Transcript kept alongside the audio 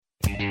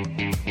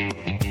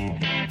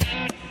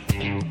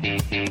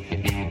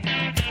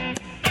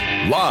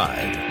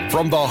Live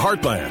from the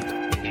heartland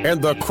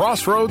and the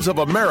crossroads of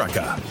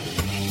America,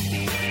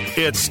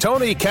 it's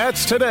Tony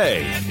Katz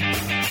Today.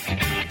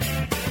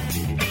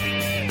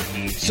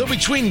 So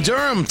between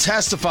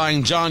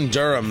John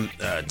Durham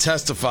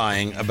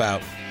testifying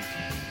about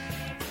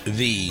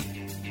the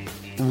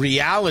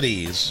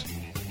realities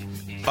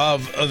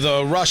of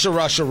the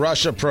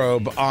Russia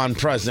probe on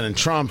President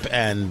Trump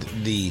and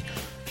the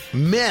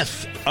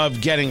myth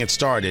of getting it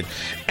started,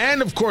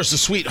 and of course the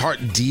sweetheart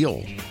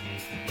deal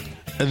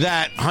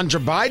that Hunter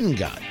Biden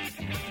got.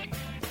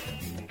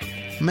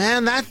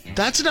 Man,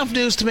 that's enough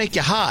news to make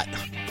you hot.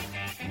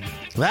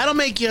 That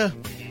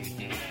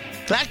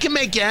can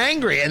make you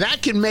angry, and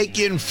that can make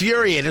you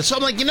infuriated. So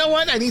I'm like, you know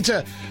what? I need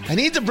to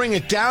bring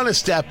it down a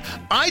step.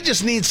 I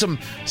just need some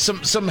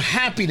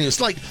happy news,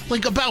 like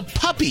about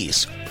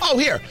puppies. Oh,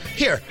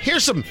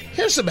 here's some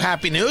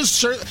happy news.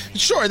 Sure.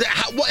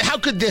 How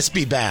could this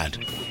be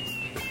bad?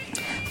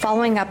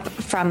 Following up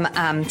from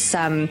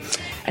some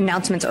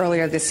announcements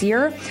earlier this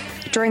year,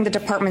 during the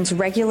department's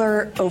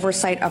regular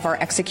oversight of our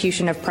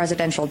execution of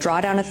presidential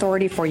drawdown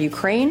authority for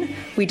Ukraine,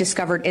 we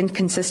discovered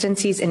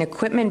inconsistencies in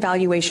equipment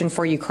valuation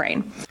for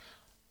Ukraine.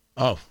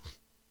 Oh,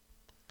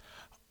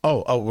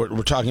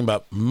 we're talking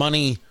about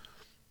money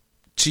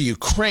to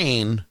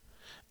Ukraine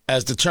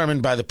as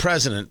determined by the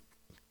president.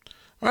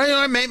 All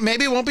right,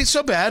 maybe it won't be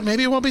so bad.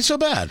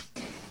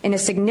 In a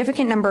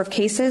significant number of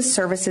cases,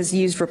 services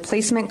used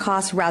replacement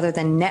costs rather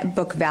than net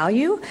book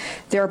value,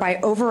 thereby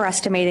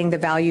overestimating the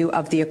value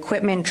of the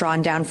equipment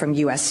drawn down from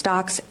U.S.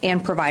 stocks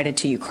and provided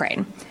to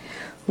Ukraine.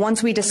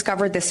 Once we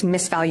discovered this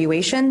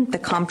misvaluation, the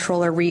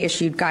comptroller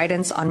reissued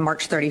guidance on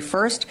March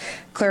 31st,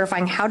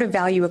 clarifying how to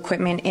value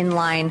equipment in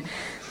line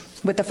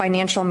with the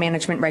financial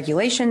management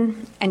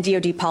regulation and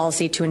DoD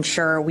policy to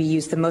ensure we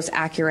use the most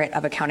accurate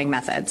of accounting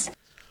methods.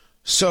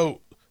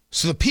 So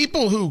the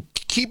people who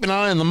keep an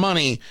eye on the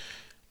money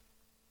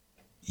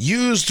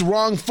used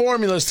wrong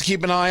formulas to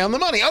keep an eye on the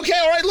money. Okay,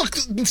 all right, look,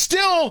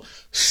 still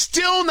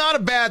not a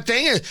bad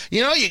thing.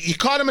 You know, you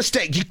caught a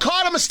mistake.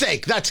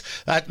 That's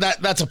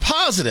a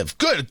positive.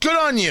 Good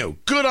on you.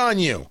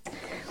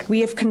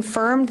 We have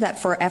confirmed that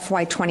for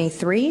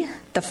FY23,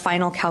 the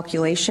final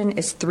calculation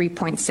is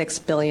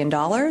 $3.6 billion,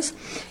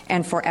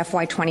 and for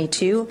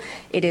FY22,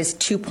 it is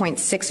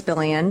 $2.6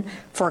 billion,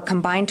 for a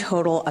combined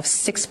total of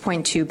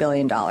 $6.2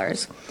 billion.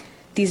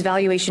 These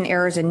valuation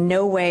errors in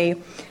no way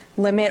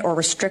limit or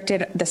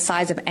restricted the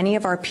size of any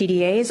of our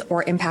PDAs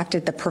or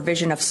impacted the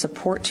provision of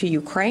support to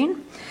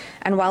Ukraine.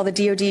 And while the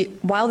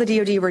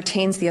DoD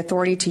retains the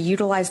authority to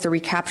utilize the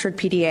recaptured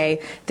PDA,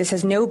 this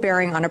has no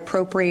bearing on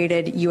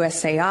appropriated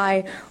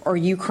USAI or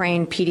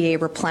Ukraine PDA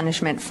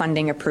replenishment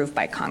funding approved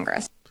by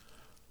Congress.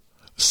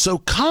 So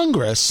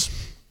Congress,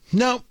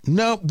 no,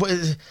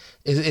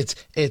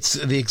 it's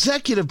the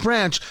executive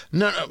branch.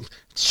 No,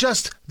 it's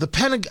just the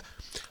Pentagon.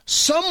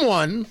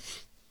 Someone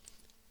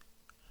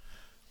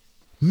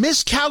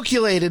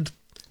miscalculated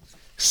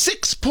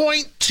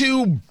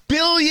 $6.2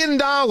 billion.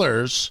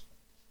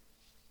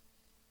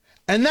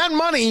 And that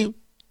money,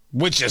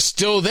 which is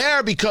still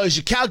there because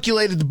you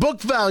calculated the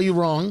book value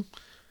wrong,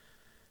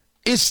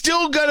 is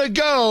still going to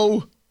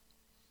go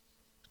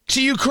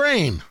to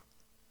Ukraine.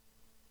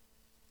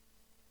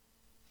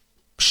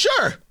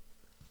 Sure.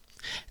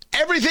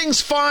 Everything's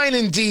fine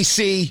in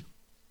D.C.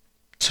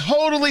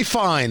 Totally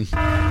fine.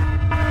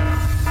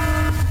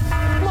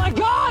 My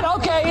God!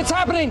 Okay, it's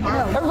happening.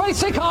 Everybody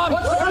stay calm.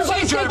 What's the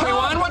procedure,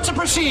 everyone? What's the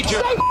procedure?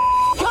 Stay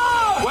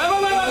calm! Wait.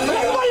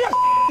 Everybody,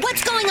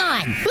 what's going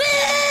on?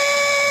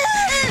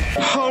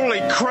 Holy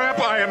crap,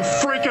 I am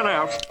freaking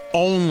out.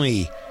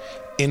 Only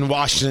in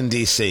Washington,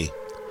 D.C.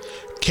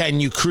 can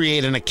you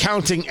create an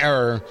accounting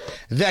error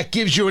that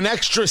gives you an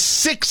extra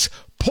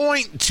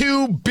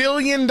 $6.2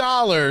 billion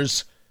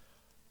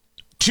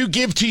to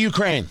give to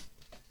Ukraine.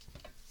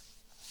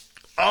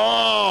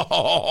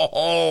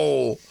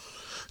 Oh,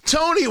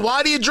 Tony,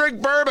 why do you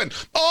drink bourbon?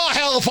 Oh,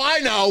 hell if I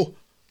know.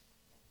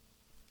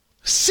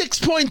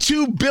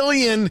 $6.2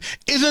 billion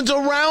isn't a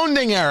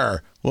rounding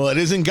error. Well, it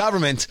is in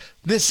government.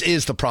 This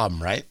is the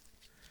problem, right?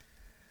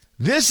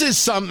 This is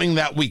something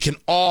that we can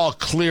all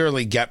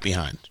clearly get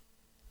behind.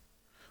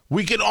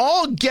 We can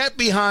all get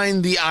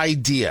behind the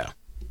idea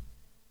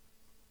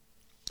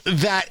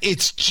that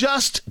it's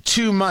just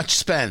too much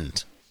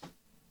spend.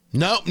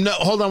 No,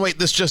 hold on, wait,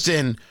 this just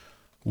in.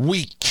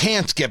 We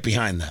can't get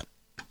behind that.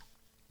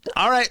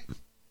 All right.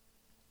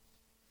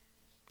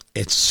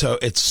 It's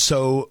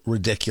so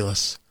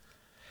ridiculous.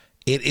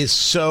 It is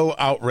so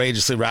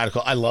outrageously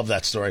radical. I love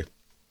that story.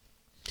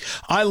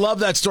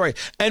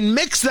 And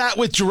mix that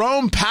with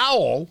Jerome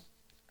Powell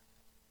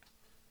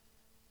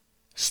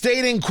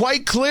stating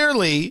quite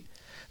clearly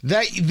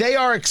that they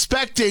are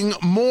expecting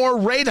more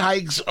rate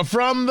hikes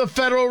from the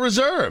Federal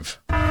Reserve.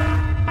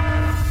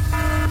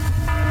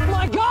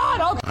 my God!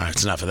 Okay. All right,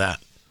 it's enough of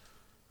that.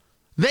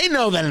 They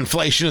know that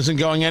inflation isn't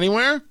going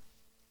anywhere.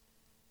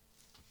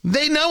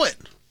 They know it.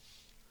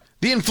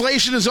 The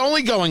inflation is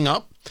only going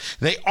up.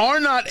 They are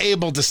not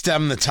able to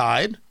stem the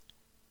tide.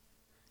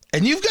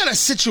 And you've got a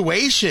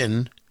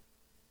situation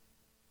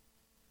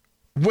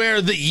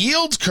where the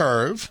yield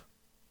curve,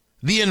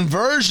 the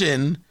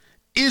inversion,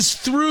 is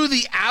through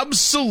the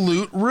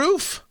absolute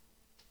roof.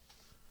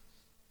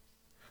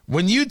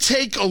 When you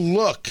take a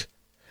look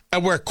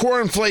at where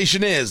core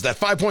inflation is, that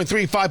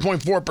 5.3,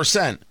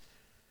 5.4%,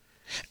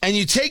 and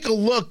you take a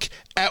look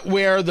at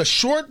where the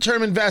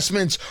short-term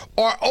investments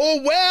are,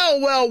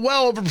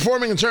 well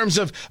overperforming in terms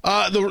of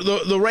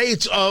the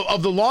rates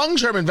of the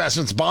long-term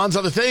investments, bonds,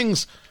 other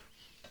things,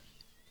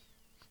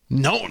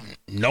 no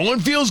one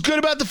feels good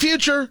about the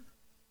future.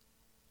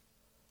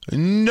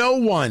 No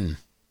one.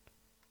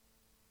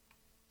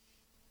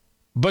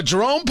 But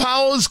Jerome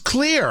Powell is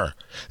clear.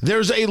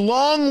 There's a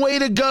long way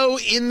to go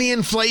in the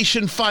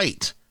inflation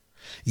fight.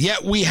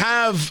 Yet we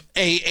have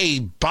a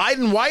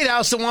Biden White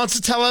House that wants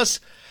to tell us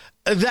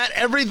that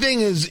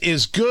everything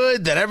is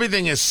good, that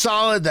everything is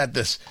solid, that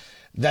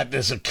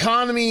this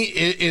economy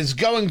is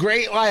going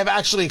great. I have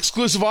actually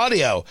exclusive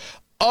audio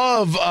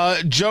of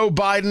Joe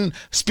Biden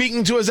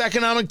speaking to his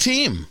economic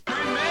team.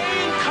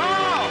 Remain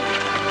calm.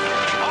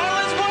 All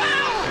is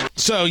well.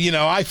 So,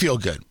 I feel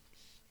good.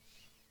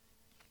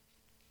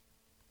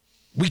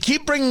 We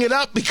keep bringing it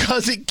up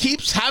because it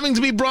keeps having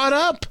to be brought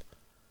up.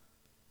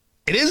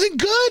 It isn't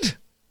good.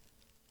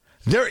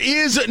 There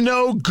is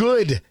no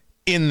good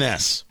in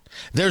this.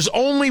 There's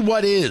only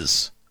what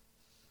is.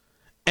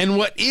 And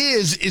what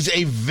is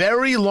a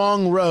very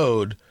long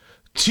road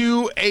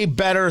to a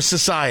better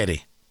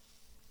society.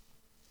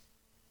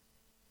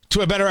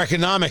 To a better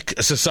economic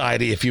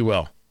society, if you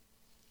will.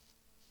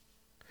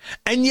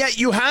 And yet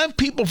you have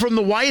people from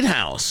the White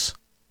House,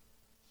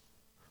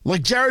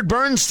 like Jared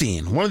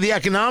Bernstein, one of the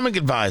economic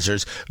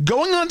advisors,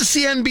 going on to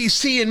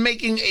CNBC and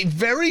making a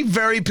very,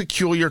 very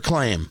peculiar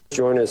claim.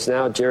 Join us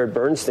now, Jared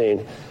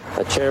Bernstein,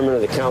 chairman of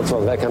the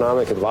Council of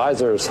Economic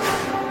Advisors.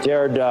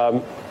 Jared,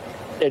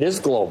 it is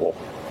global.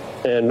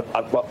 And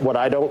what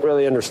I don't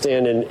really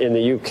understand in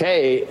the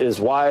UK is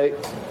why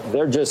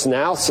they're just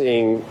now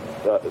seeing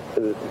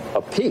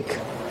a peak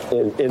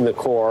in the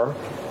core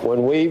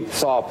when we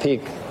saw a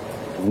peak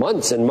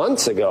months and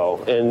months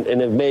ago and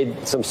have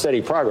made some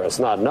steady progress.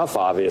 Not enough,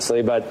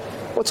 obviously, but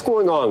what's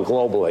going on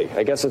globally?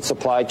 I guess it's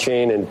supply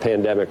chain and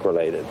pandemic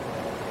related.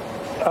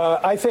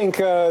 I think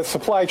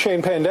supply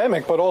chain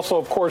pandemic, but also,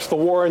 of course, the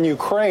war in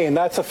Ukraine.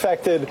 That's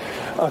affected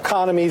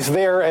economies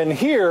there and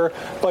here,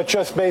 but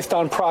just based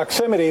on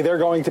proximity, they're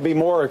going to be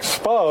more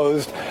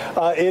exposed.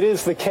 It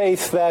is the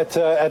case that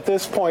at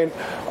this point,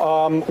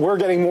 we're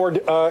getting more,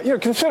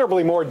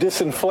 considerably more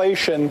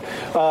disinflation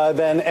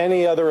than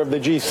any other of the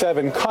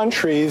G7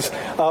 countries.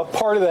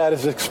 Part of that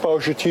is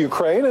exposure to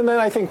Ukraine, and then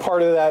I think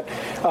part of that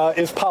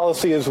is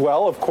policy as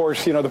well. Of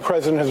course, the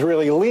president has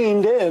really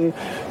leaned in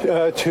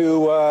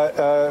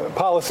to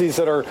policies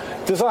that are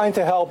designed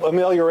to help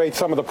ameliorate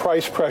some of the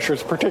price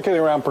pressures,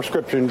 particularly around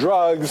prescription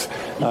drugs,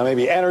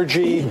 maybe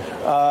energy,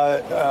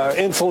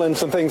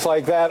 insulins and things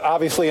like that,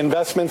 obviously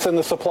investments in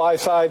the supply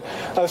side.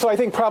 So I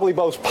think probably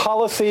both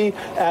policy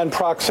and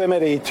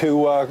proximity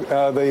to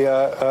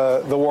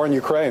the war in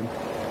Ukraine.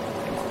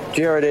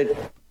 Jared,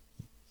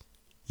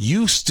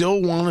 you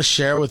still want to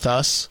share with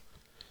us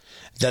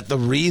that the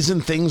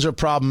reason things are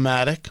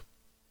problematic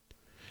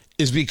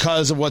is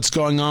because of what's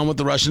going on with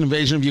the Russian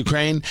invasion of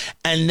Ukraine,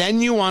 and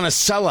then you want to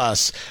sell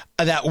us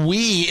that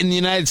we in the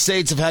United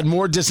States have had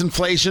more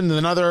disinflation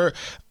than other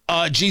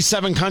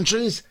G7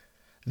 countries?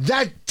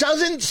 That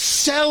doesn't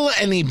sell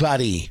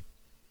anybody.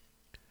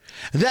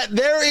 That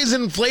there is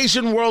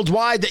inflation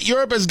worldwide, that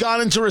Europe has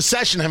gone into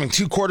recession, having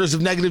 2 quarters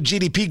of negative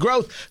GDP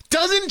growth,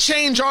 doesn't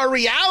change our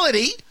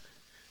reality.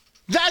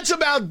 That's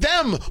about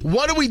them.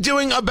 What are we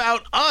doing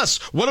about us?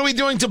 What are we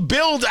doing to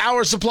build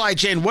our supply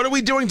chain? What are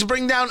we doing to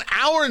bring down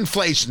our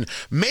inflation?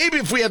 Maybe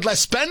if we had less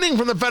spending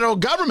from the federal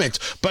government.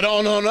 But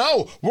oh,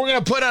 no. We're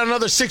going to put out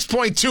another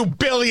 $6.2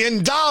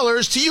 billion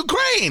to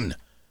Ukraine.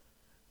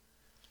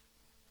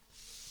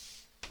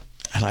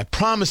 And I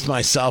promised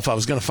myself I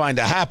was going to find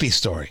a happy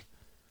story.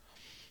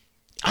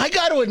 I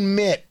got to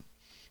admit,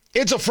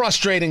 it's a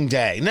frustrating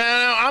day.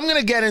 Now, I'm going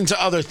to get into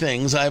other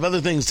things. I have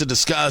other things to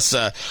discuss.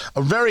 A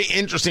very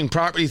interesting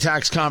property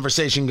tax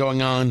conversation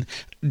going on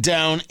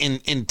down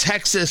in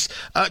Texas.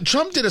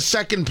 Trump did a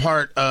second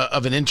part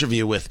of an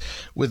interview with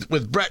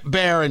Brett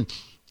Baer, and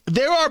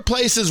there are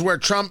places where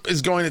Trump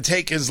is going to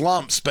take his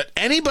lumps, but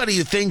anybody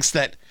who thinks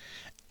that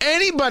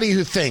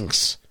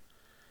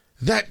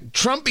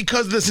Trump,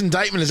 because of this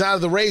indictment, is out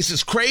of the race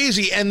is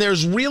crazy, and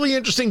there's really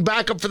interesting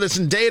backup for this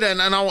in data,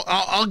 and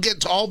I'll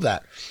get to all of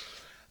that.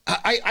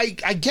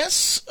 I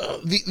guess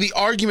the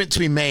argument to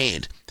be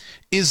made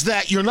is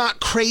that you're not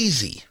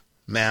crazy,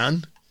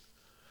 man.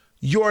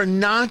 You're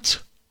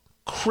not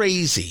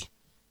crazy.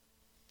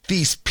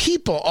 These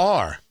people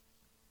are.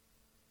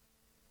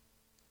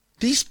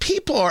 These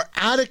people are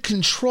out of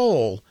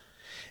control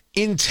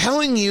in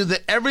telling you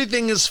that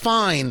everything is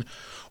fine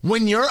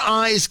when your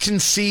eyes can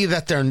see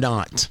that they're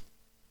not.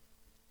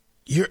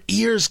 Your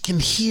ears can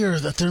hear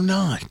that they're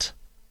not.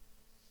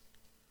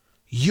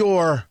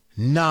 You're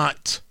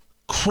not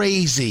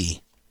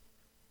crazy.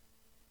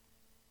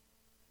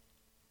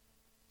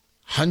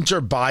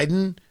 Hunter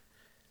Biden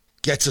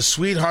gets a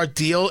sweetheart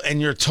deal,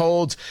 and you're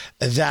told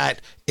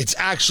that it's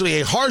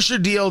actually a harsher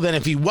deal than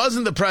if he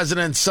wasn't the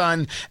president's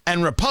son,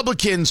 and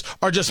Republicans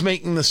are just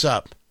making this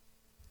up.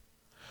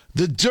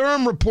 The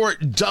Durham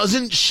report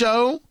doesn't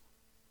show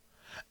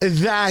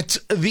that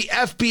the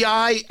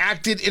FBI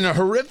acted in a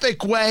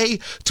horrific way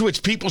to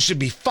which people should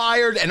be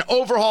fired and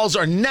overhauls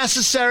are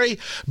necessary,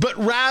 but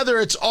rather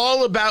it's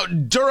all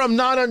about Durham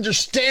not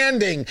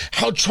understanding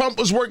how Trump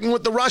was working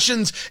with the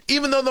Russians,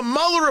 even though the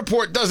Mueller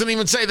report doesn't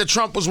even say that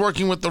Trump was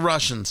working with the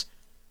Russians.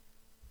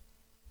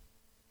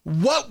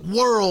 What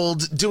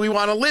world do we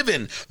want to live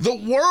in? The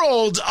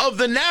world of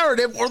the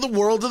narrative or the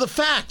world of the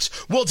facts?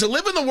 Well, to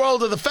live in the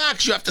world of the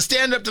facts, you have to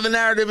stand up to the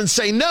narrative and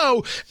say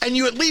no, and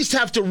you at least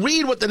have to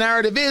read what the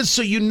narrative is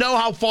so you know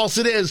how false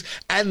it is,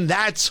 and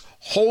that's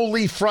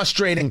wholly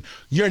frustrating.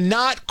 You're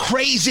not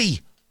crazy.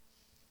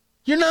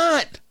 You're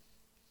not.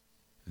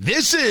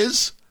 This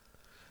is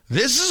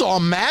all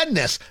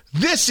madness.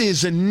 This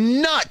is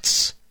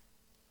nuts.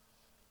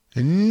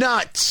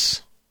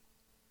 Nuts.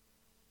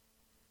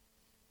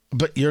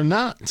 But you're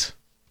not.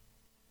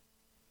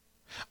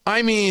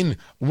 I mean,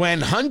 when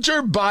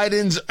Hunter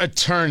Biden's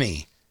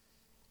attorney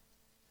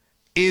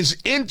is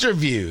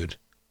interviewed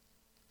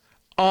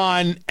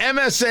on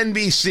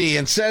MSNBC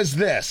and says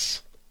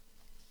this.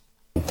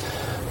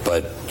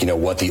 But,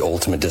 what the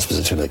ultimate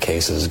disposition of the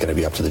case is going to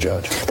be up to the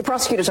judge. The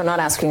prosecutors are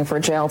not asking for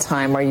jail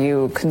time. Are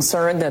you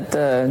concerned that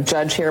the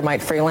judge here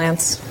might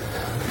freelance?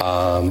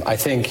 I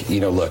think,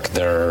 look,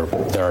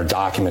 there are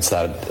documents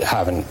that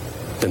haven't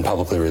been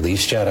publicly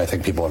released yet. I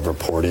think people have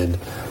reported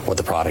what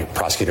the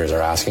prosecutors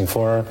are asking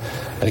for. I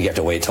think you have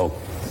to wait till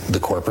the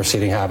court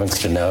proceeding happens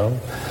to know.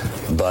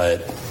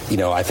 But,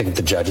 I think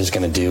the judge is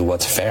going to do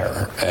what's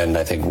fair. And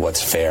I think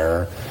what's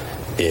fair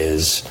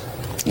is,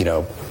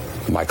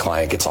 my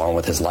client gets on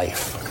with his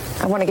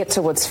life. I want to get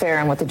to what's fair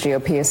and what the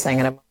GOP is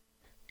saying.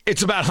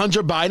 It's about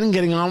Hunter Biden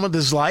getting on with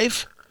his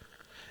life?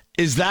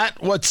 Is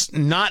that what's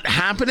not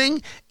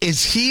happening?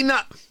 Is he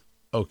not?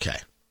 Okay.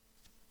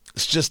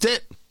 It's just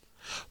it.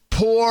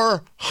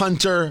 Poor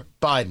Hunter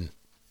Biden.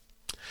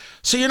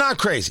 So you're not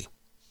crazy.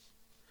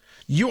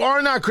 You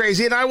are not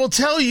crazy. And I will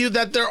tell you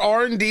that there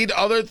are indeed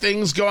other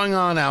things going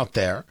on out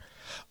there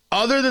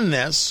other than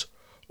this,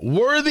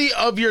 worthy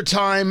of your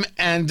time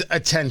and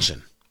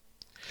attention.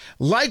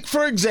 Like,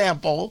 for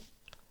example,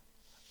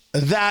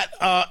 that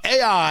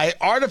AI,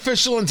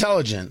 artificial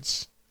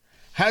intelligence,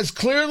 has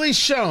clearly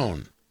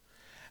shown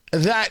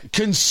that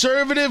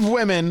conservative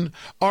women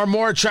are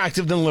more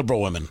attractive than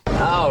liberal women.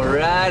 All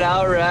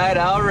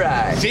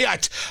right. See,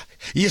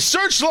 you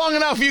search long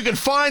enough, you can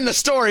find the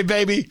story,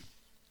 baby.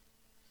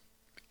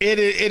 It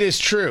is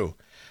true.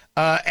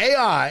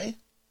 AI,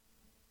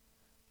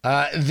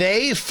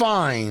 they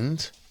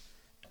find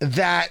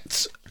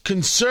that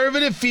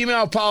conservative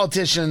female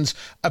politicians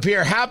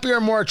appear happier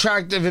and more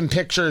attractive in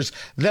pictures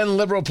than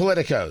liberal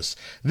politicos.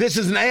 This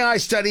is an AI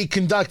study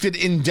conducted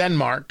in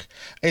Denmark.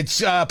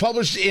 It's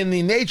published in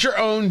the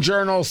Nature-owned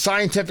journal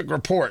Scientific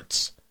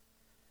Reports.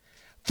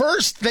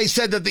 First, they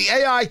said that the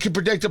AI could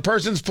predict a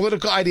person's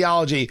political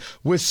ideology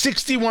with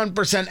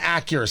 61%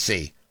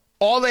 accuracy.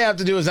 All they have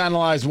to do is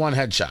analyze one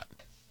headshot.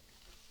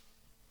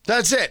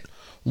 That's it.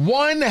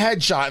 One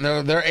headshot,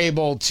 and they're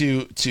able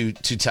to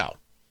tell.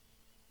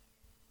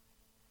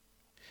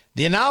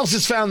 The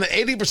analysis found that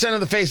 80% of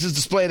the faces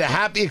displayed a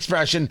happy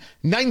expression,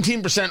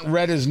 19%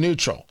 read as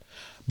neutral.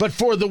 But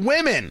for the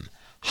women,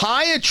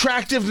 high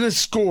attractiveness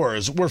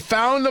scores were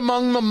found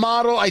among the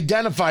model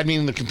identified,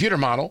 meaning the computer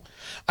model,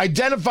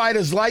 identified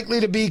as likely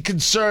to be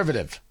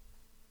conservative.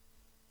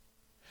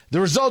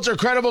 The results are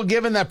credible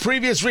given that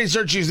previous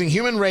research using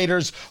human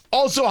raters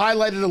also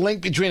highlighted a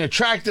link between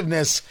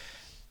attractiveness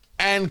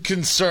and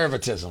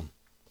conservatism.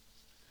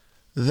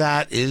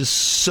 That is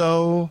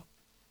so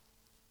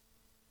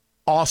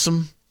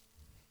awesome.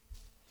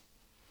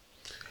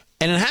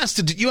 And it has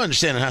to do, you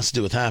understand it has to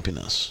do with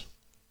happiness.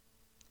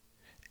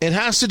 It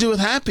has to do with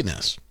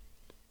happiness.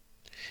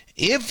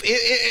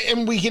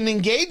 And we can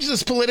engage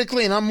this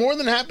politically, and I'm more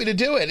than happy to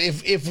do it,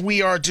 if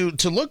we are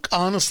to look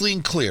honestly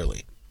and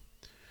clearly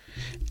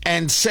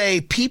and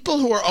say people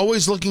who are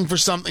always looking for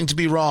something to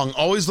be wrong,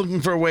 always looking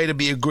for a way to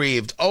be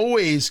aggrieved,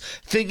 always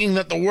thinking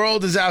that the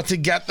world is out to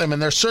get them,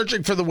 and they're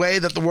searching for the way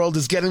that the world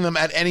is getting them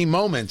at any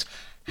moment,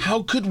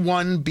 how could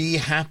one be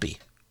happy?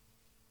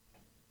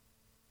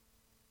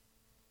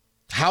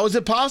 How is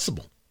it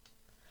possible?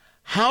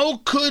 How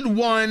could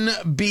one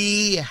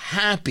be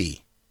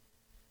happy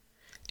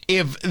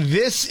if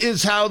this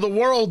is how the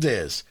world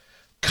is?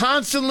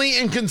 Constantly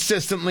and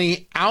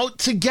consistently out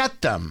to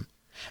get them,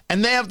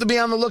 and they have to be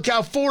on the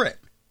lookout for it.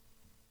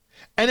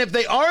 And if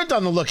they aren't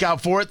on the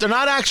lookout for it, they're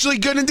not actually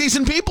good and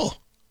decent people.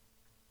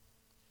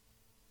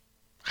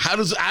 How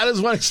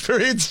does one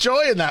experience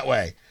joy in that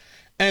way?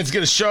 And it's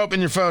going to show up in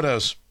your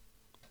photos.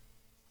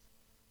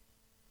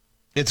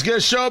 It's going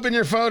to show up in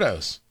your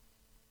photos.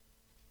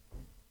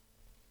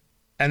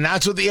 And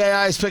that's what the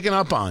AI is picking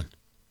up on.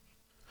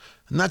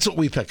 And that's what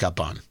we pick up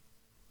on.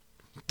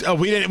 Oh,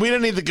 we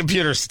didn't need the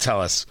computers to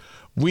tell us.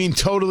 We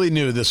totally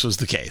knew this was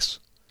the case.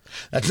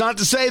 That's not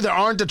to say there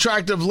aren't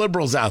attractive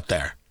liberals out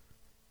there.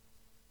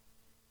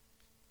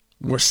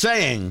 We're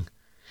saying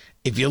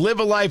if you live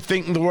a life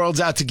thinking the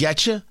world's out to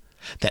get you,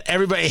 that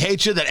everybody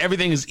hates you, that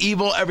everything is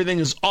evil, everything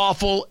is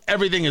awful,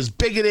 everything is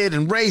bigoted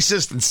and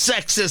racist and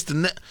sexist,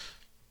 and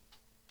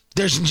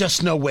there's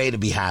just no way to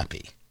be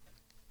happy.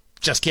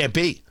 Just can't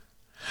be.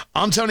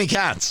 I'm Tony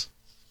Katz.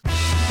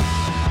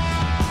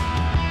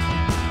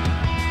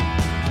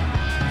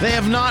 They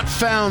have not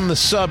found the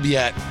sub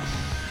yet,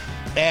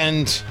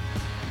 and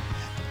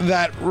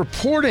that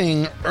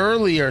reporting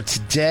earlier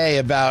today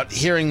about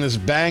hearing this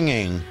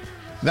banging,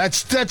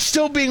 that's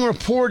still being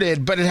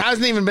reported, but it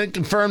hasn't even been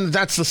confirmed that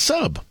that's the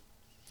sub.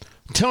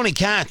 Tony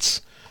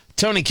Katz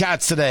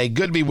today.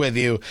 Good to be with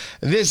you.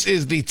 This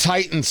is the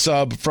Titan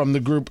sub from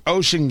the group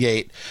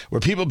OceanGate,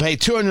 where people pay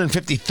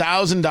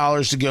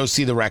 $250,000 to go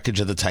see the wreckage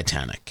of the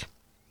Titanic.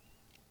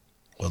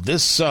 Well,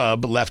 this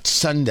sub left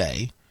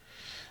Sunday,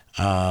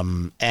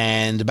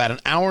 and about an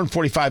hour and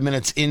 45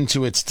 minutes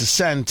into its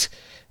descent,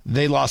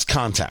 they lost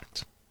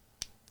contact.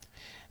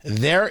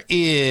 There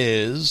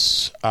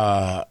is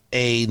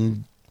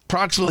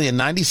approximately a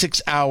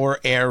 96-hour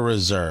air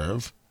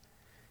reserve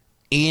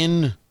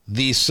in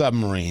the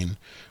submarine,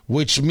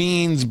 which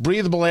means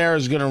breathable air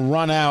is going to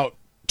run out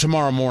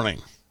tomorrow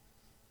morning.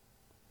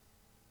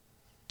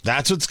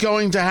 That's what's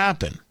going to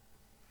happen.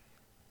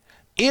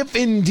 If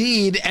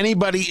indeed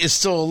anybody is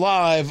still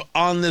alive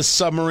on this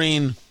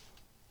submarine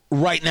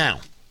right now,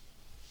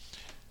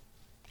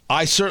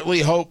 I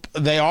certainly hope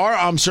they are.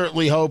 I'm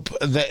certainly hope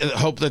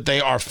that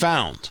they are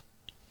found.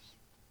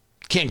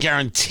 Can't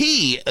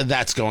guarantee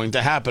that's going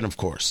to happen, of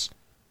course.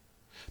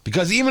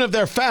 Because even if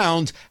they're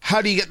found,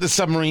 how do you get the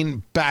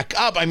submarine back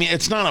up? I mean,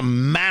 it's not a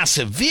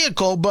massive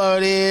vehicle,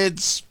 but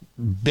it's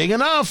big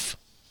enough.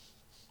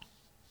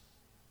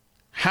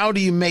 How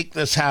do you make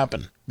this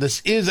happen?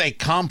 This is a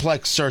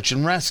complex search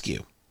and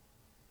rescue.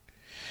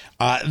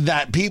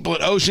 That people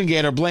at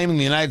OceanGate are blaming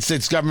the United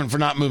States government for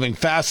not moving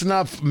fast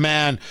enough,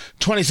 man,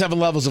 27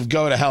 levels of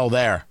go to hell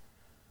there.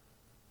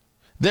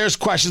 There's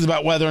questions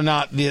about whether or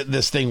not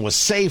this thing was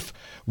safe,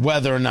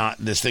 whether or not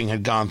this thing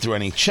had gone through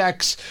any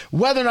checks,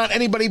 whether or not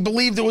anybody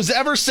believed it was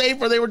ever safe,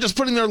 or they were just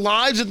putting their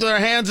lives into their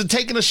hands and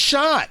taking a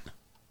shot.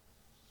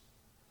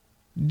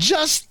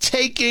 Just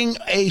taking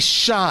a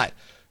shot.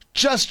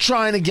 Just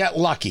trying to get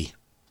lucky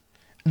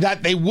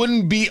that they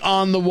wouldn't be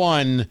on the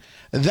one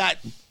that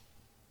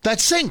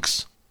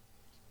sinks.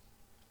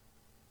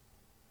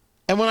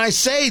 And when I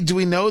say, do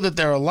we know that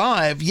they're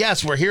alive?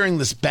 Yes, we're hearing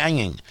this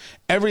banging.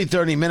 Every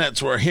 30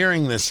 minutes, we're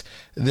hearing this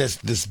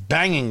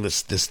banging,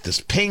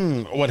 this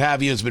ping, what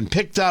have you, has been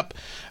picked up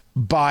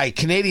by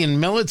Canadian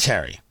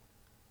military.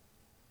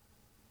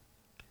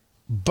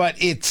 But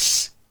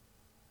it's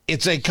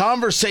a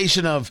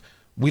conversation of,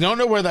 we don't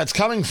know where that's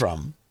coming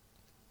from.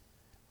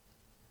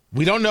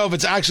 We don't know if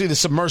it's actually the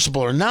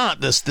submersible or not,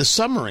 this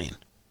submarine.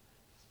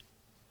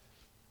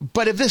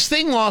 But if this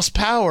thing lost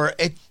power,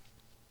 it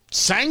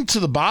sank to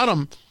the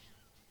bottom.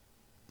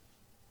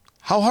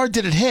 How hard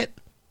did it hit?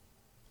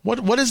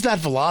 What is that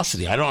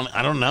velocity? I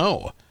don't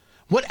know.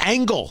 What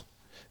angle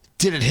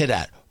did it hit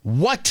at?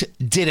 What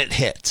did it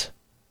hit?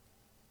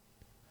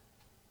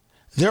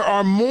 There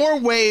are more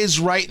ways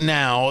right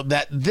now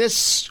that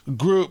this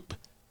group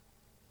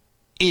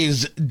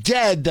is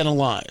dead than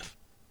alive.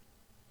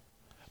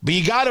 But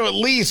you got to at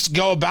least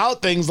go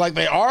about things like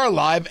they are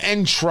alive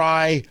and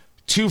try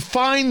to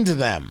find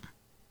them.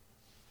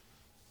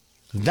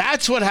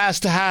 That's what has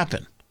to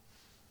happen.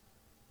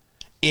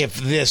 If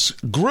this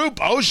group,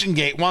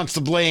 OceanGate, wants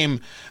to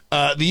blame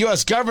the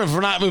U.S. government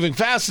for not moving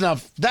fast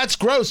enough, that's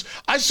gross.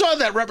 I saw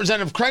that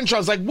Representative Crenshaw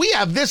was like, we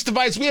have this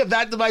device, we have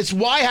that device.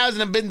 Why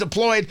hasn't it been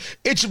deployed?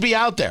 It should be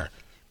out there.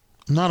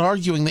 I'm not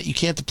arguing that you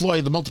can't deploy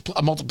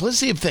a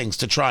multiplicity of things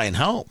to try and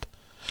help.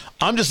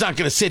 I'm just not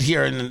going to sit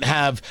here and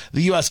have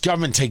the U.S.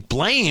 government take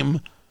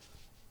blame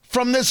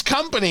from this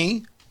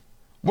company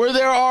where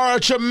there are a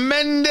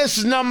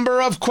tremendous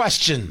number of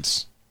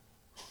questions.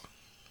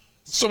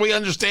 So we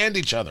understand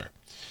each other.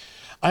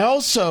 I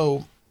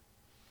also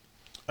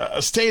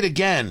state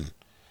again,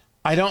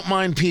 I don't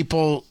mind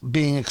people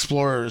being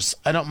explorers.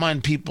 I don't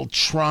mind people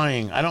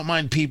trying. I don't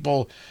mind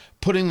people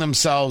putting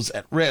themselves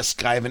at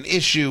risk. I have an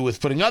issue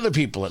with putting other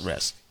people at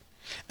risk.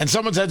 And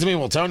someone said to me,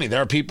 well, Tony,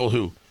 there are people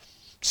who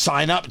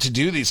sign up to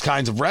do these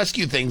kinds of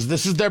rescue things.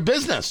 This is their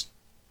business.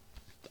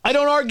 I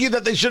don't argue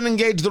that they shouldn't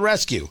engage the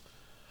rescue.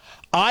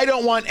 I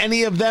don't want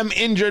any of them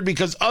injured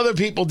because other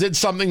people did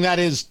something that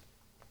is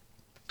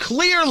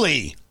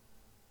clearly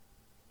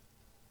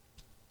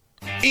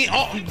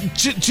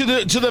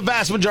to the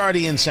vast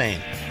majority insane.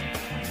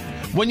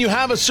 When you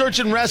have a search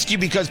and rescue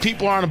because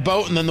people are on a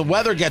boat and then the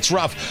weather gets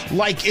rough,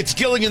 like it's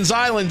Gilligan's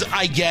Island,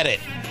 I get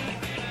it.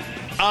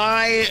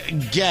 I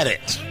get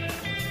it.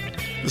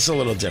 This is a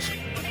little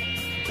different.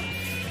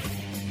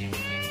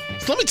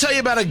 So let me tell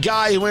you about a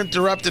guy who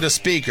interrupted a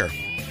speaker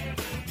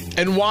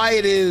and why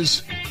it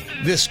is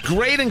this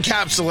great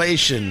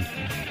encapsulation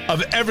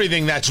of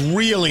everything that's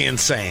really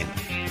insane.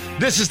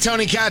 This is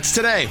Tony Katz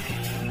Today.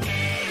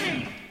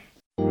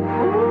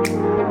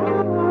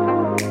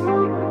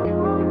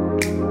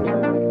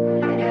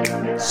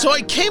 So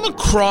I came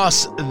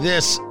across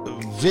this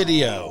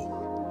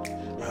video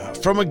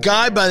from a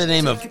guy by the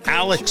name of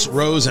Alex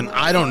Rosen.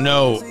 I don't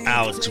know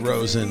Alex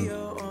Rosen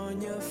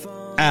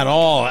at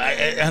all.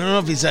 I don't know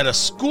if he's at a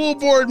school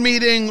board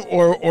meeting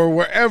or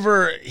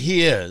wherever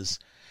he is.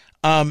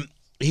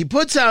 He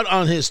puts out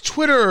on his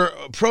Twitter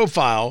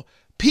profile,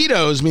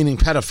 pedos, meaning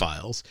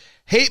pedophiles,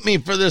 hate me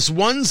for this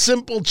one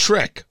simple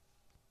trick.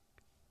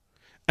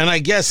 And I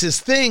guess his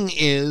thing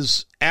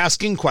is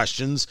asking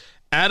questions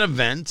at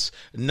events,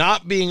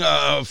 not being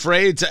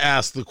afraid to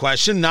ask the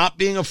question, not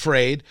being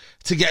afraid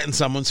to get in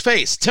someone's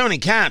face. Tony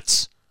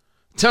Katz.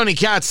 Tony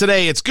Katz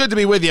today. It's good to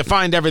be with you.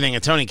 Find everything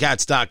at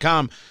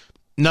TonyKatz.com.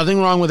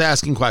 Nothing wrong with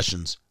asking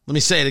questions. Let me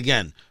say it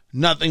again.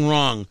 Nothing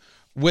wrong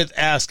with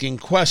asking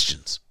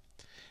questions.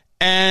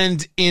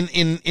 And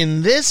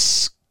in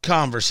this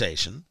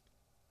conversation,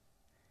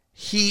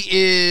 he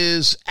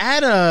is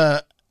at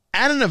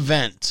an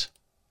event,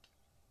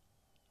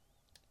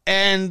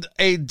 and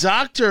a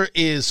doctor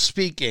is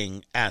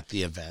speaking at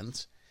the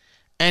event,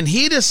 and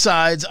he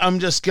decides, I'm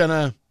just going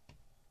to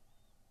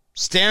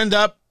stand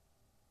up,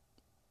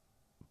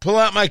 pull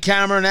out my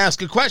camera, and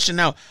ask a question.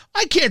 Now,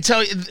 I can't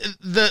tell you,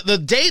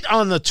 the date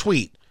on the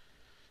tweet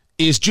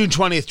is June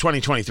 20th,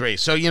 2023.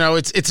 So,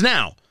 it's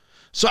now.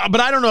 So,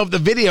 but I don't know if the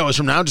video is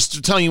from now, just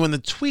to tell you when the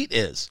tweet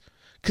is.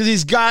 Because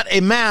he's got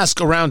a mask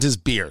around his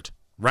beard,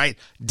 right?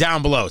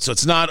 Down below. So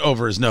it's not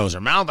over his nose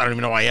or mouth. I don't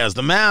even know why he has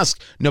the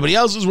mask. Nobody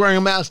else is wearing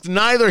a mask,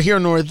 neither here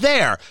nor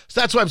there. So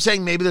that's why I'm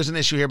saying maybe there's an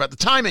issue here about the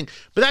timing.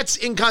 But that's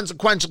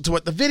inconsequential to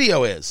what the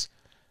video is.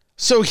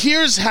 So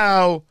here's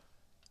how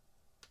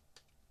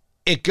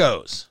it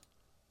goes.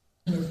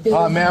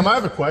 Ma'am, I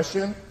have a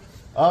question.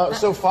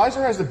 So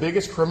Pfizer has the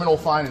biggest criminal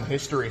fine in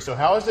history. So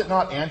how is it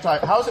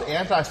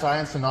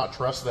anti-science to not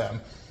trust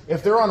them?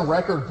 If they're on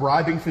record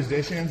bribing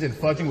physicians and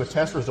fudging with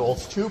test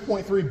results,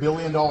 $2.3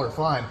 billion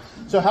fine.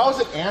 So how is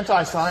it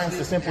anti-science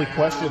to simply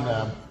question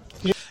them?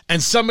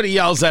 And somebody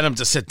yells at him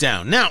to sit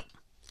down. Now,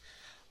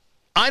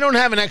 I don't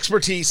have an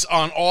expertise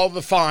on all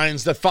the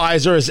fines that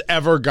Pfizer has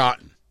ever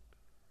gotten.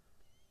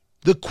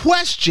 The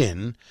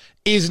question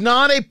is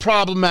not a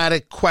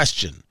problematic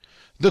question.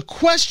 The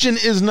question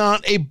is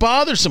not a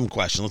bothersome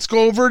question. Let's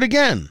go over it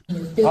again.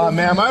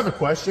 Ma'am, I have a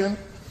question.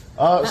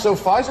 So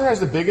Pfizer has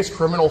the biggest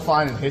criminal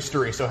fine in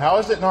history. So how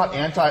is it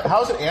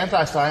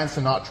anti-science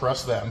to not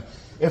trust them?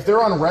 If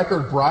they're on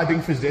record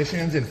bribing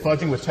physicians and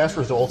fudging with test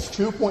results,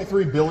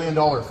 $2.3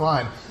 billion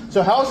fine.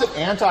 So how is it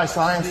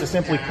anti-science to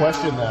simply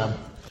question them?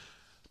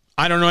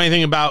 I don't know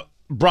anything about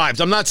bribes.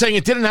 I'm not saying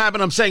it didn't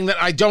happen. I'm saying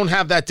that I don't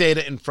have that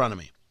data in front of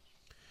me.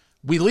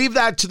 We leave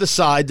that to the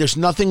side. There's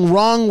nothing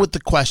wrong with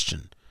the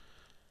question.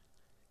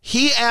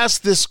 He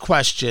asked this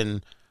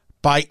question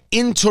by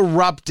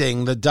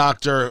interrupting the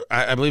doctor.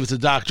 I believe it's the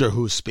doctor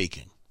who's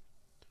speaking.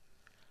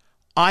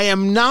 I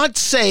am not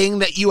saying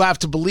that you have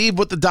to believe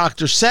what the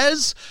doctor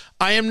says.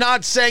 I am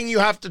not saying you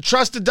have to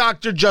trust a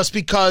doctor just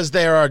because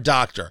they are a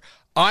doctor.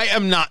 I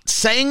am not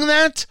saying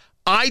that.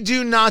 I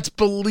do not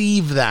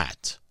believe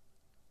that.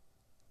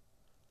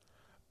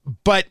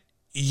 But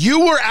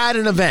you were at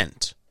an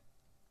event.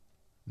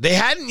 They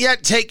hadn't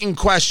yet taken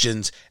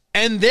questions,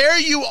 and there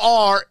you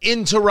are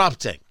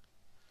interrupting.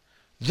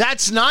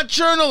 That's not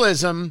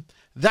journalism.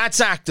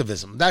 That's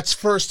activism. That's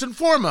first and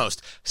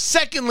foremost.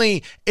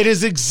 Secondly, it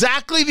is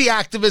exactly the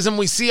activism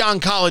we see on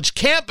college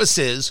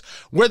campuses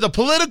where the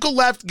political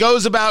left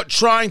goes about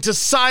trying to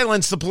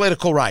silence the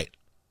political right.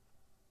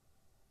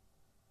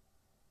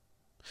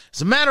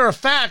 As a matter of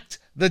fact,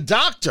 the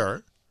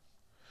doctor,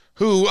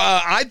 who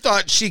I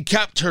thought she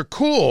kept her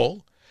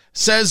cool,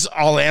 says,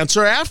 I'll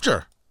answer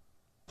after.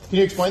 Can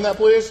you explain that,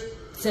 please?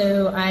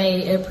 So I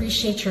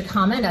appreciate your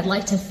comment. I'd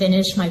like to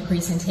finish my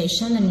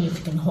presentation, and you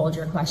can hold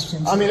your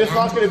questions. I mean, it's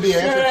not going to be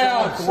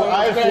answered.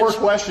 I have 4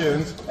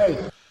 questions.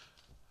 Hey.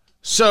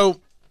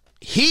 So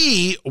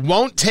he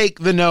won't take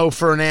the no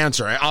for an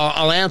answer.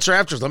 I'll answer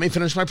after. Let me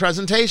finish my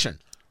presentation.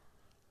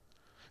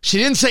 She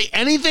didn't say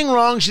anything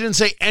wrong. She didn't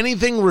say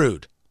anything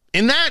rude.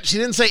 In that, she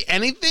didn't say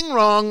anything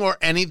wrong or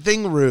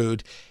anything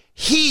rude.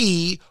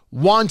 He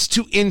wants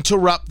to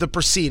interrupt the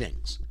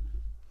proceedings.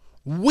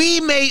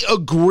 We may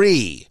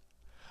agree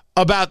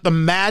about the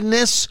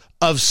madness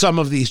of some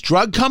of these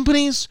drug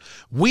companies.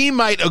 We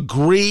might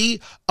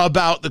agree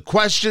about the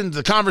questions,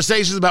 the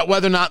conversations about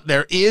whether or not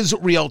there is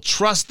real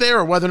trust there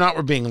or whether or not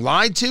we're being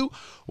lied to.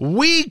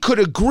 We could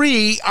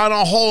agree on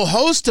a whole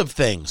host of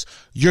things.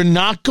 You're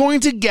not going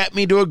to get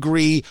me to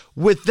agree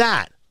with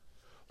that.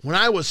 When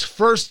I was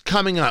first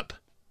coming up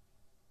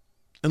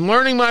and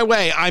learning my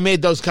way, I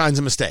made those kinds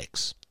of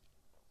mistakes.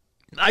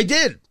 I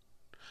did.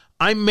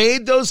 I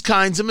made those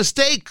kinds of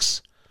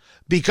mistakes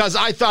because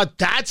I thought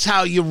that's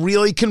how you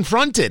really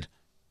confronted.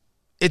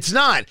 It's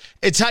not.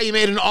 It's how you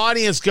made an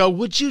audience go,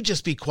 would you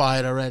just be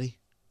quiet already?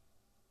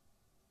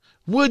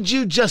 Would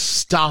you just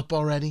stop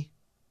already?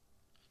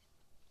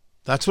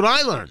 That's what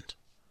I learned.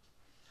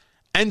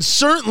 And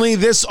certainly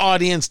this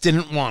audience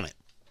didn't want it.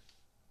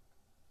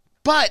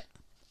 But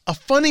a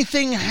funny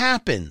thing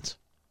happened.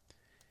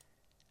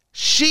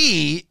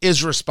 She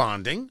is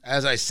responding,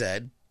 as I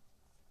said,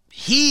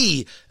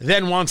 He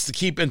then wants to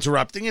keep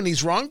interrupting, and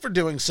he's wrong for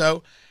doing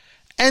so.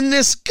 And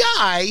this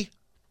guy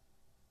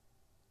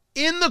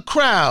in the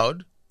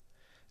crowd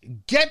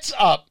gets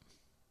up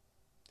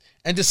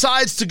and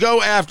decides to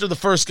go after the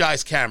first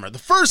guy's camera. The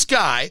first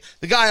guy,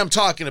 the guy I'm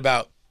talking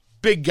about,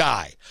 big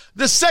guy.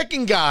 The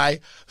second guy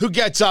who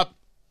gets up,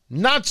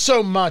 not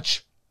so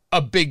much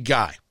a big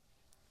guy.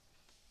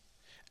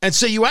 And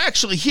so you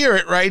actually hear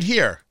it right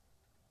here.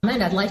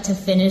 I'd like to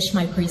finish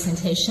my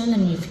presentation,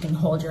 and you can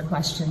hold your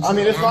questions. I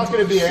mean, it's not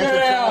going to be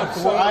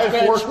answered. I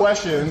have 4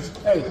 questions.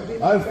 I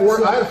have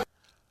 4.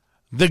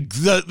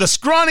 The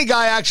scrawny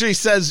guy actually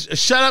says,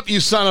 "Shut up, you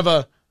son of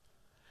a,"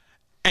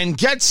 and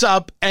gets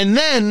up and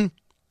then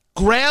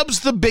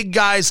grabs the big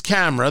guy's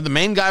camera, the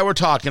main guy we're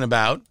talking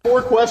about.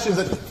 4 questions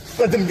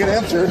that didn't get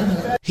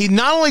answered. He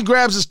not only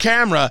grabs his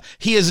camera,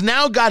 he has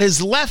now got his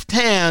left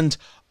hand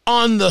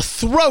on the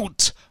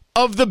throat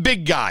of the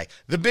big guy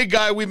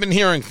we've been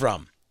hearing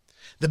from.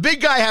 The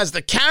big guy has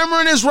the camera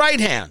in his right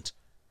hand.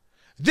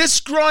 This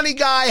scrawny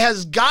guy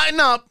has gotten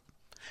up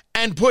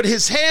and put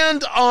his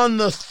hand on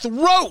the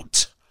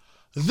throat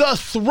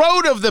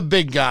of the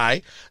big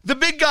guy. The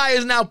big guy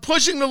is now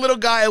pushing the little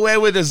guy away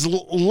with his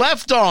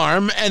left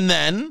arm, and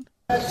then...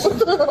 No,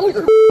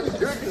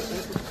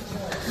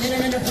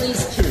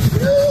 please.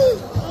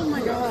 Oh,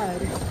 my God.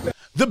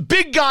 The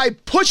big guy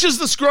pushes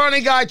the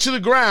scrawny guy to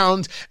the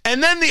ground,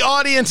 and then the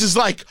audience is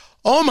like,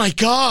 oh, my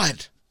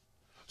God.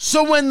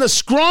 So when the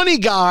scrawny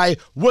guy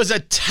was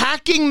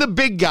attacking the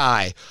big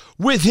guy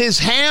with his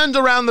hand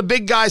around the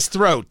big guy's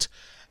throat,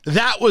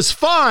 that was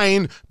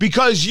fine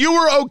because you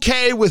were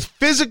okay with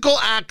physical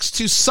acts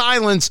to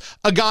silence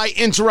a guy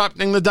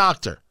interrupting the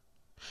doctor.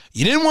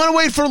 You didn't want to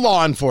wait for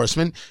law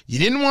enforcement. You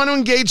didn't want to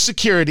engage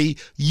security.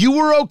 You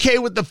were okay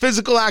with the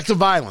physical act of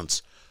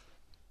violence.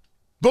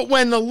 But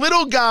when the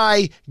little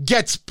guy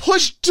gets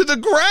pushed to the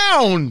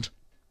ground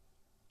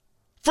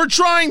for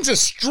trying to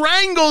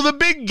strangle the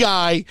big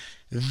guy,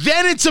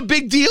 then it's a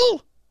big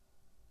deal.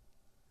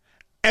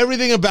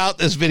 Everything about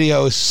this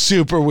video is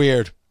super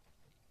weird,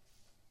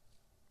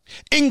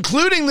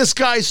 including this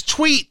guy's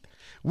tweet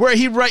where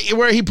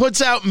he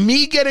puts out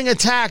me getting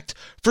attacked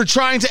for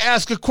trying to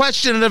ask a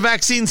question at a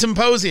vaccine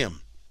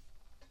symposium.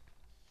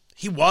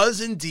 He was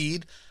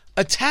indeed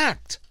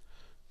attacked.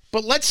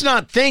 But let's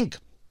not think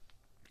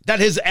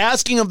that his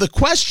asking of the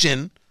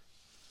question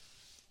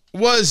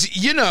was,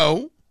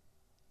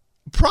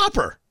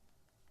 proper.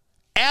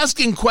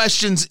 Asking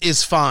questions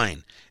is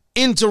fine.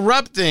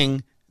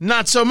 Interrupting,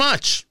 not so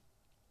much.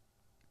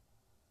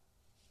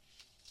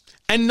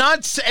 And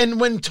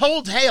when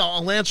told, hey,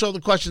 I'll answer all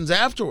the questions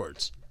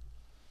afterwards.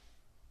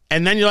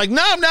 And then you're like,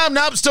 no,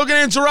 still going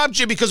to interrupt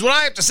you because what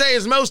I have to say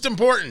is most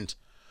important.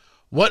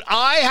 What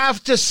I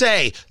have to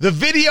say, the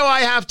video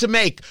I have to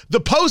make, the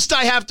post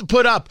I have to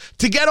put up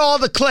to get all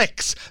the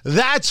clicks,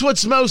 that's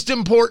what's most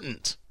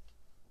important.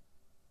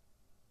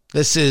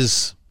 This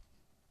is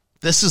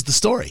the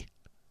story.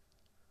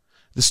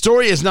 The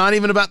story is not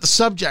even about the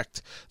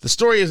subject. The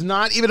story is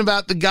not even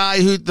about the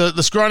guy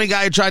the scrawny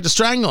guy who tried to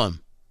strangle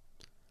him.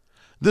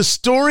 The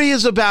story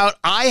is about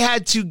I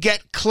had to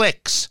get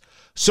clicks,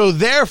 so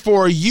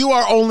therefore you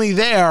are only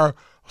there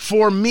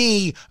for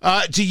me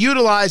to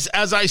utilize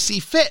as I see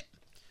fit.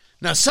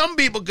 Now, some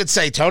people could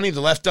say, Tony,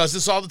 the left does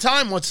this all the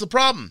time. What's the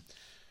problem?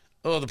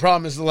 Oh, the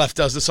problem is the left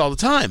does this all the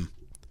time.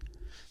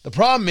 The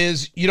problem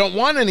is you don't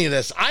want any of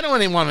this. I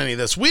don't want any of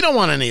this. We don't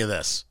want any of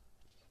this.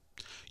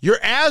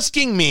 You're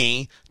asking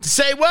me to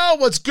say, well,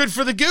 what's good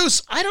for the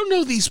goose? I don't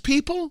know these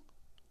people.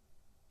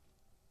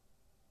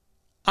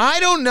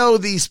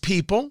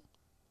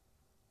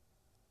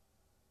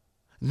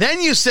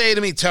 Then you say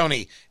to me,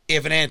 Tony,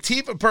 if an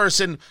Antifa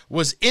person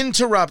was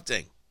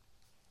interrupting,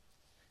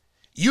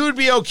 you would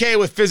be okay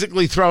with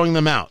physically throwing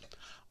them out.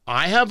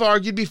 I have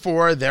argued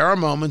before there are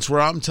moments where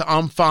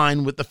I'm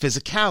fine with the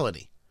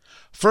physicality.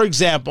 For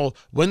example,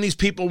 when these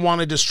people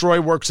want to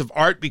destroy works of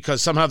art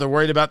because somehow they're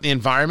worried about the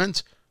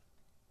environment,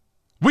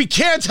 we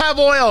can't have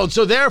oil, and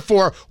so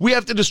therefore we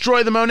have to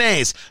destroy the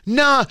Monets.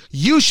 Nah,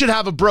 you should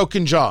have a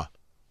broken jaw.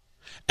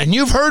 And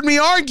you've heard me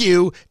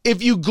argue,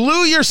 if you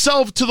glue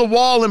yourself to the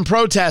wall in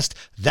protest,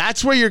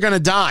 that's where you're going to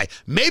die.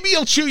 Maybe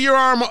you'll chew your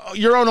own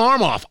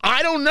arm off.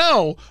 I don't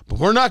know, but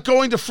we're not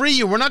going to free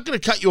you. We're not going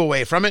to cut you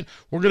away from it.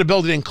 We're going to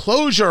build an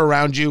enclosure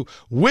around you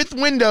with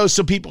windows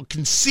so people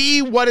can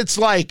see what it's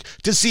like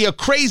to see a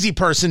crazy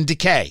person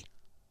decay.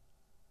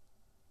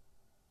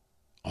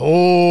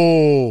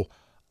 Oh,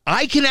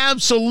 I can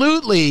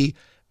absolutely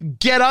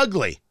get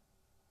ugly.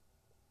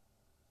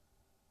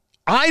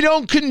 I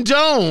don't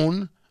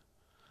condone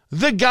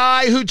the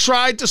guy who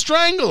tried to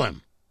strangle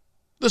him,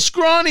 the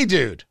scrawny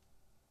dude.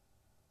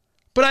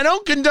 But I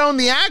don't condone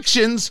the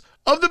actions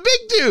of the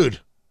big dude.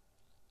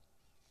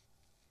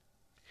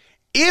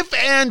 If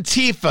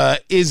Antifa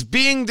is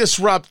being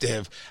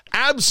disruptive,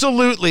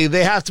 absolutely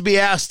they have to be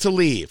asked to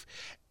leave.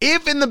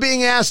 If in the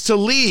being asked to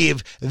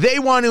leave, they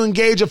want to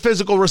engage a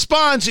physical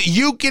response,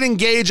 you can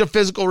engage a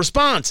physical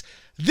response.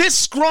 This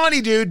scrawny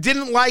dude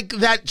didn't like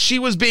that she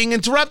was being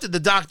interrupted. The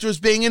doctor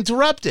was being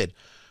interrupted.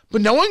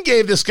 But no one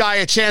gave this guy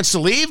a chance to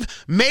leave.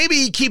 Maybe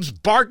he keeps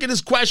barking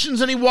his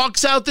questions and he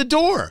walks out the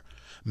door.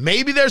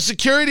 Maybe there's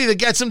security that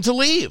gets him to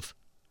leave.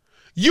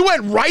 You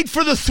went right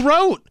for the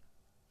throat.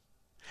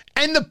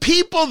 And the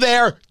people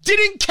there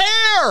didn't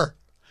care.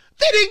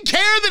 They didn't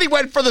care that he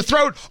went for the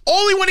throat.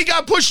 Only when he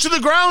got pushed to the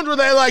ground were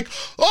they like,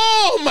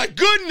 oh my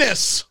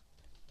goodness.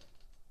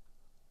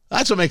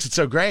 That's what makes it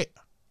so great.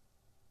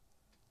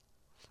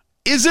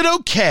 Is it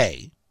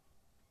okay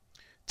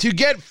to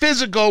get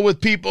physical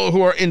with people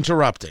who are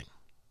interrupting?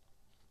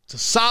 It's a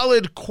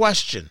solid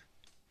question.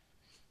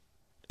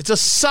 It's a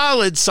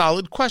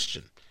solid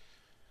question.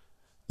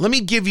 Let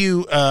me give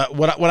you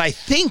what I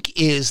think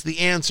is the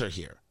answer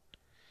here.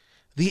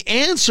 The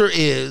answer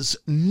is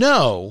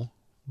no,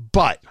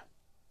 but.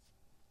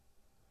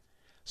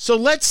 So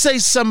let's say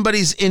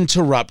somebody's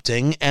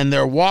interrupting and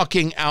they're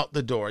walking out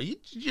the door.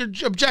 Your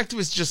objective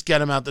is just get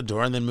them out the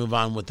door and then move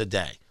on with the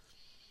day.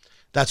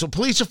 That's what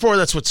police are for.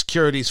 That's what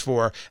security's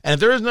for. And if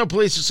there is no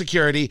police or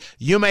security,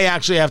 you may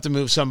actually have to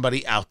move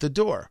somebody out the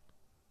door.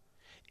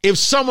 If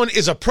someone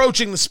is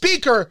approaching the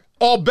speaker,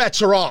 all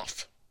bets are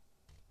off.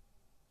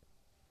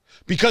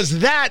 Because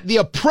the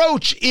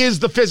approach is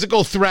the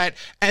physical threat,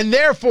 and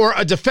therefore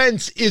a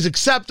defense is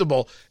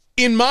acceptable,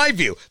 in my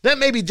view. That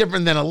may be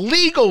different than a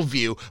legal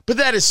view, but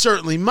that is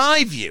certainly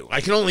my view. I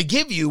can only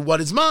give you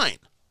what is mine.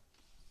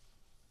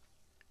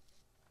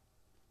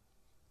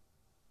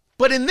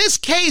 But in this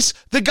case,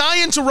 the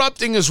guy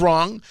interrupting is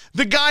wrong.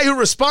 The guy who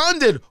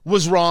responded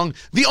was wrong.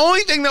 The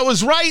only thing that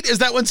was right is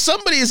that when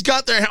somebody has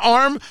got their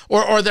arm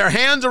or their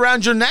hand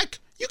around your neck,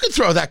 you can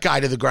throw that guy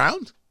to the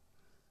ground.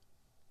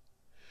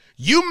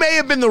 You may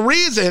have been the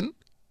reason,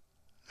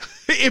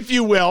 if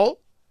you will,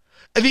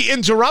 the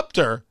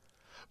interrupter,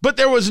 but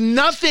there was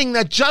nothing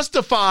that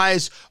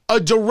justifies a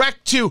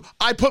direct to,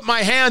 I put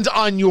my hand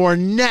on your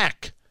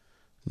neck.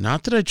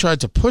 Not that I tried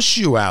to push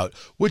you out,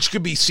 which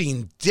could be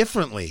seen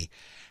differently.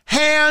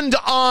 Hand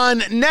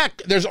on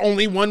neck. There's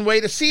only one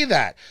way to see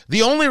that.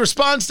 The only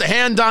response to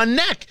hand on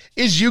neck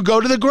is you go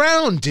to the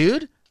ground,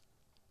 dude.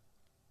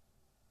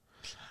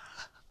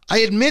 I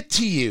admit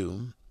to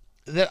you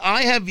that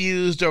I have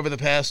used over the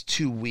past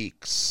 2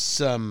 weeks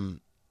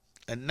some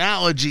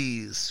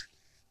analogies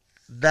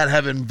that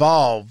have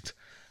involved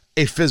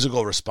a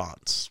physical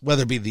response,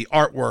 whether it be the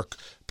artwork,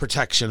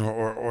 protection,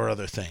 or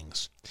other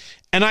things.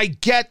 And I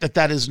get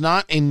that is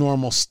not a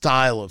normal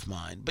style of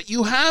mine, but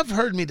you have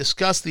heard me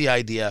discuss the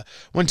idea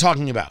when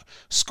talking about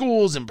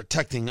schools and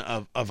protecting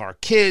of our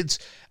kids,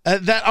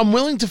 that I'm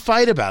willing to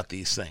fight about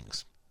these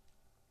things.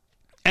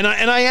 And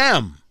I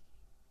am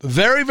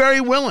very,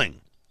 very willing.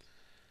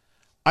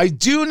 I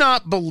do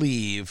not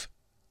believe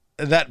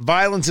that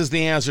violence is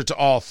the answer to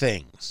all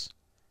things.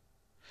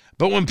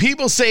 But when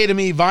people say to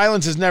me,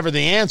 violence is never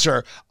the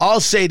answer, I'll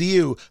say to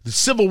you, the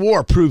Civil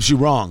War proves you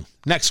wrong.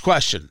 Next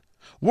question.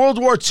 World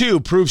War II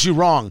proves you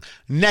wrong.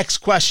 Next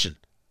question.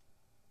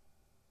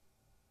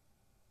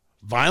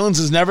 Violence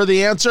is never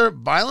the answer.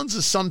 Violence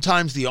is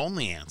sometimes the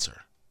only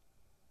answer.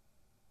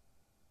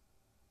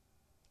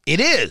 It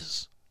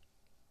is.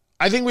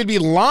 I think we'd be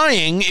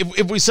lying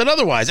if we said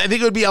otherwise. I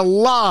think it would be a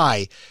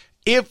lie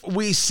if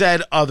we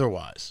said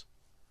otherwise.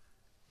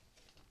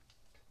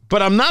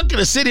 But I'm not going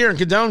to sit here and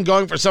condone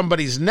going for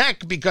somebody's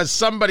neck because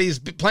somebody's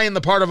playing the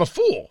part of a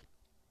fool.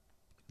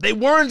 They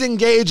weren't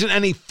engaged in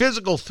any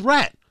physical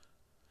threat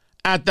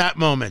at that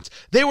moment.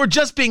 They were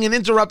just being an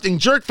interrupting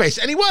jerkface.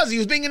 And he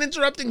was being an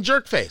interrupting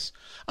jerkface.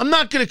 I'm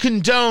not going to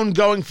condone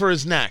going for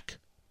his neck.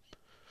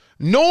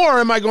 Nor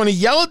am I going to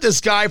yell at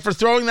this guy for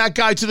throwing that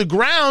guy to the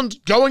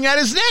ground going at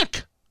his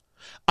neck.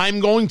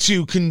 I'm going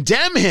to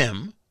condemn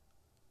him.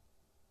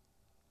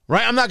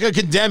 Right? I'm not going to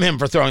condemn him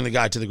for throwing the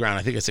guy to the ground.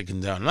 I think I said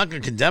condone. I'm not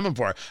going to condemn him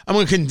for it. I'm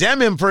going to condemn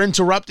him for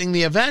interrupting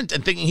the event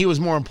and thinking he was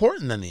more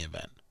important than the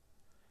event.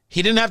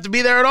 He didn't have to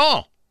be there at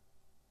all.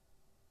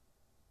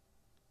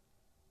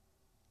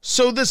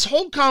 So this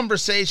whole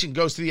conversation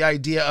goes to the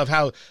idea of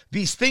how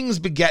these things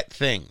beget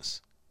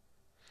things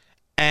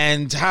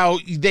and how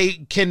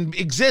they can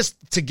exist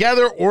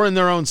together or in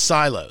their own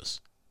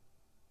silos.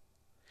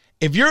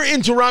 If you're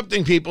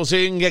interrupting people so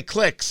you can get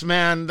clicks,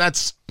 man,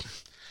 that's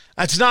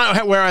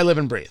not where I live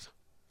and breathe.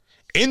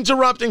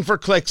 Interrupting for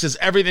clicks is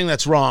everything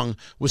that's wrong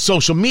with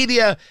social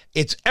media.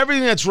 It's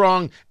everything that's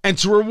wrong, and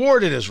to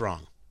reward it is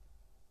wrong.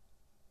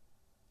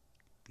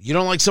 You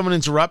don't like someone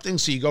interrupting,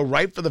 so you go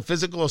right for the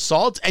physical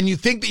assault, and you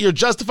think that you're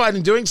justified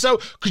in doing so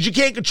because you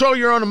can't control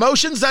your own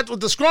emotions? That's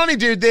what the scrawny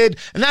dude did,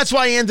 and that's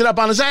why he ended up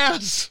on his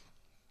ass.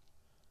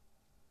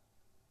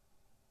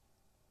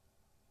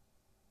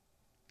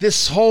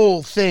 This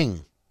whole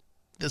thing,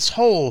 this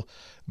whole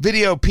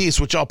video piece,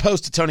 which I'll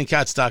post to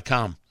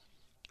TonyKatz.com,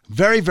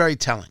 very, very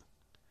telling.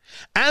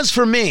 As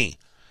for me,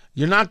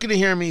 you're not going to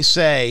hear me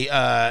say,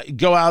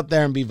 go out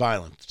there and be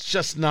violent. It's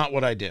just not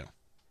what I do.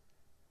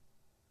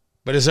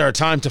 But is there a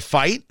time to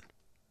fight?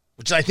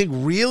 Which I think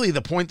really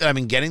the point that I've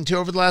been getting to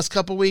over the last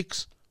couple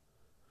weeks.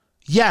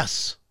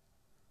 Yes.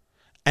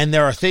 And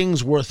there are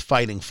things worth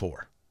fighting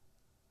for.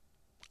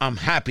 I'm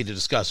happy to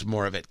discuss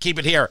more of it. Keep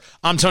it here.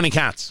 I'm Tony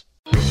Katz.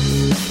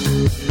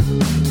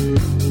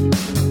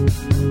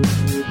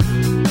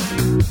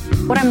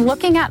 What I'm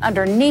looking at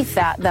underneath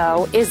that,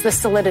 though, is the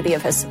solidity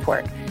of his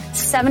support.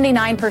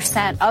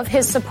 79% of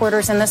his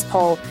supporters in this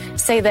poll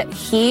say that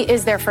he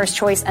is their first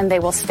choice and they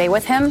will stay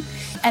with him.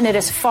 And it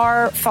is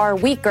far, far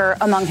weaker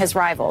among his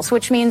rivals,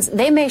 which means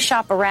they may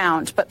shop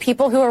around, but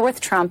people who are with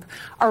Trump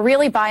are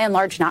really, by and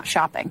large, not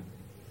shopping.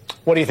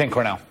 What do you think,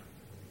 Cornell?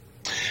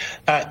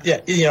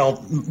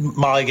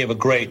 Molly gave a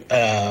great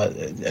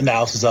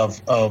analysis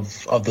of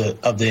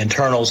the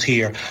internals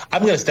here.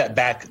 I'm going to step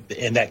back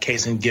in that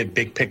case and give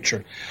big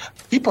picture.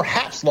 He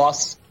perhaps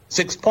lost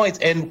 6 points,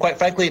 and quite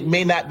frankly, it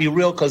may not be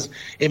real because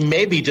it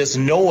may be just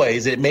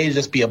noise. It may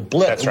just be a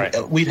blip. That's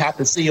right. We'd have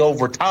to see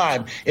over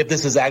time if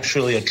this is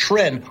actually a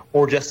trend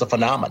or just a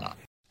phenomenon.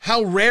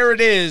 How rare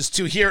it is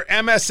to hear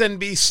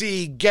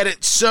MSNBC get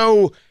it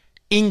so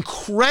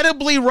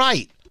incredibly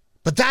right.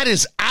 But that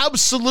is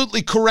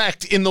absolutely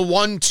correct in the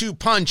 1-2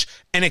 punch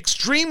and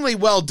extremely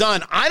well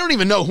done. I don't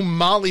even know who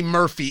Molly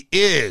Murphy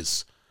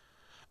is,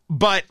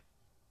 but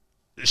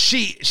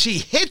she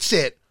hits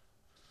it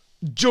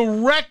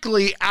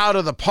directly out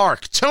of the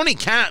park. Tony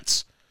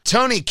Katz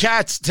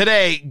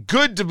today.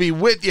 Good to be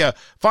with you.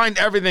 Find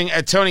everything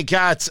at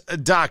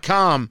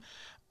TonyKatz.com.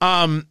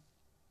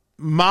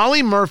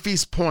 Molly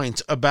Murphy's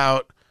point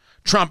about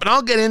Trump, and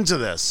I'll get into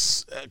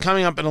this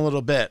coming up in a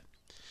little bit,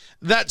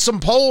 that some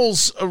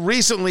polls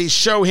recently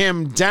show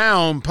him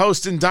down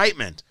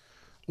post-indictment.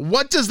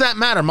 What does that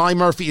matter? Molly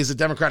Murphy is a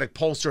Democratic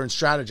pollster and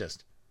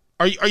strategist.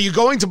 Are you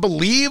going to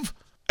believe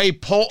a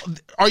poll?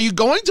 Are you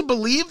going to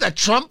believe that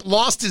Trump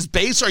lost his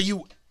base? Are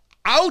you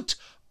out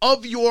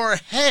of your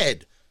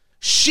head?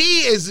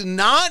 She is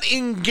not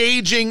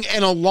engaging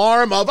an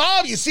alarm of,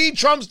 you see,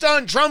 Trump's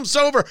done, Trump's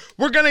over,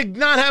 we're going to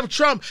not have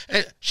Trump.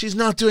 And she's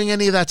not doing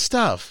any of that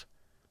stuff.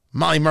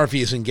 Molly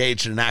Murphy is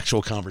engaged in an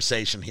actual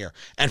conversation here.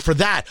 And for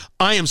that,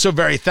 I am so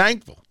very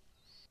thankful.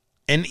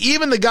 And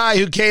even the guy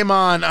who came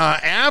on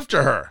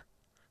after her,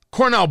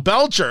 Cornell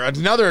Belcher,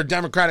 another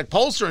Democratic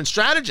pollster and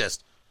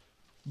strategist,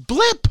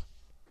 blip.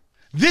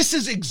 This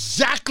is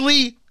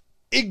exactly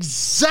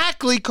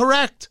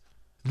correct.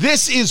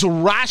 This is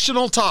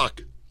rational talk.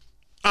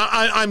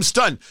 I'm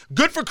stunned.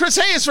 Good for Chris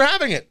Hayes for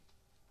having it.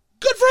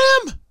 Good for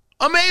him.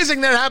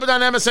 Amazing that it happened on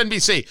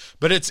MSNBC.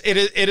 But it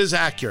is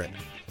accurate.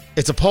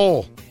 It's a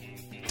poll.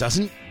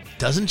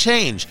 Doesn't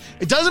change.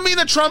 It doesn't mean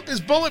that Trump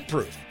is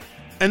bulletproof.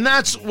 And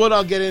that's what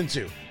I'll get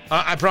into.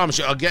 I promise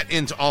you, I'll get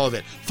into all of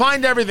it.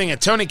 Find everything at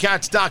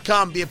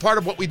TonyKatz.com. Be a part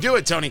of what we do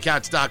at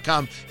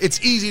TonyKatz.com. It's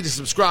easy to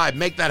subscribe.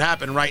 Make that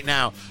happen right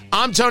now.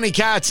 I'm Tony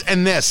Katz,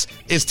 and this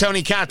is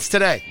Tony Katz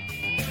Today.